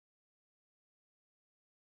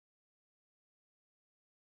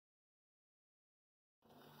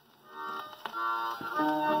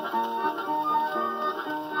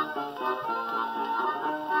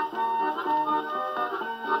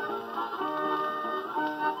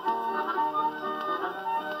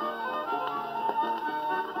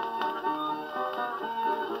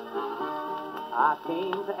I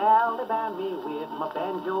came to Alabama with my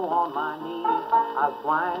banjo on my knee. I was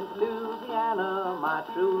flying to Louisiana, my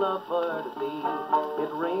true love for to see.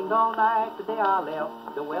 It rained all night the day I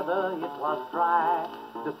left, the weather it was dry.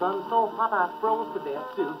 The sun so hot I froze to death.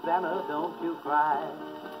 Susanna, don't you cry.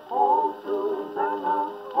 Oh,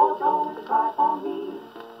 Susanna, oh, don't you cry for me.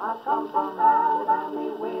 I come from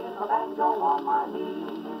Alabama with a banjo on my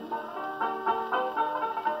knee.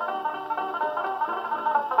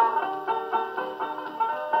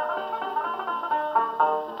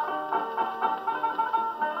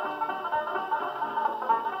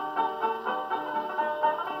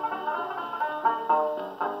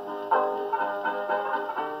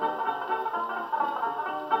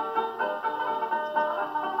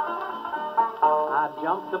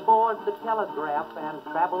 Jumped aboard the telegraph and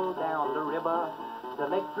traveled down the river. The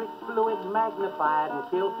electric fluid magnified and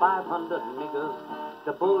killed 500 niggers.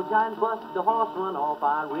 The bull giant bust, the horse run off,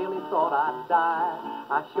 I really thought I'd die.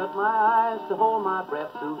 I shut my eyes to hold my breath.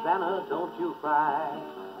 Susanna, don't you cry.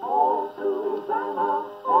 Oh, Susanna,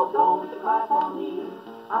 oh, don't you cry for me.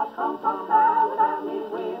 I come from Alabama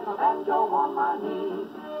with a banjo on my knee.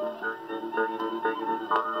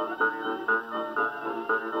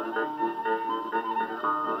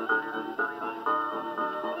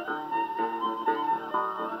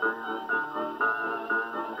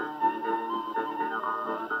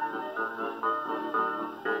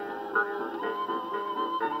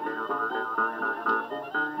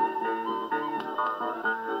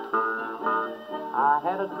 I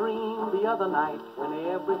had a dream the other night when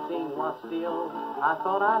everything was still. I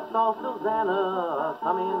thought I saw Susanna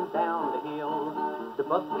coming down the hill. The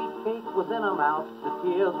buckwheat cake was in her mouth, the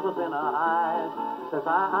tears was in her eyes. Says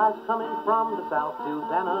I's coming from the south.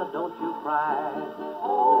 Susanna, don't you cry.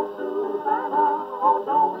 Oh, Susanna, oh,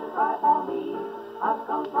 don't you cry for me. I've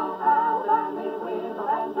come from Alabama with a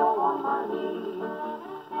banjo on my knee.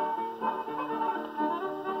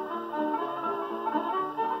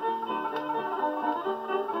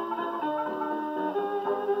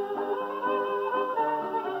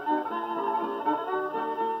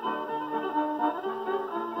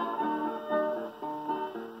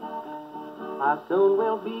 I soon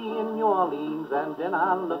will be in New Orleans, and then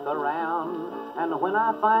I'll look around. And when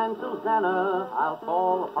I find Susanna, I'll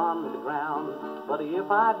fall upon the ground. But if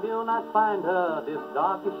I do not find her, this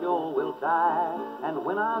darkest shore will die. And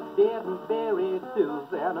when I'm dead and buried,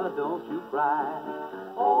 Susanna, don't you cry.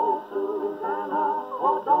 Oh, Susanna,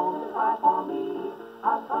 oh, don't you cry for me.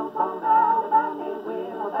 I've come from Adelyne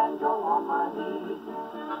with a banjo on my knee.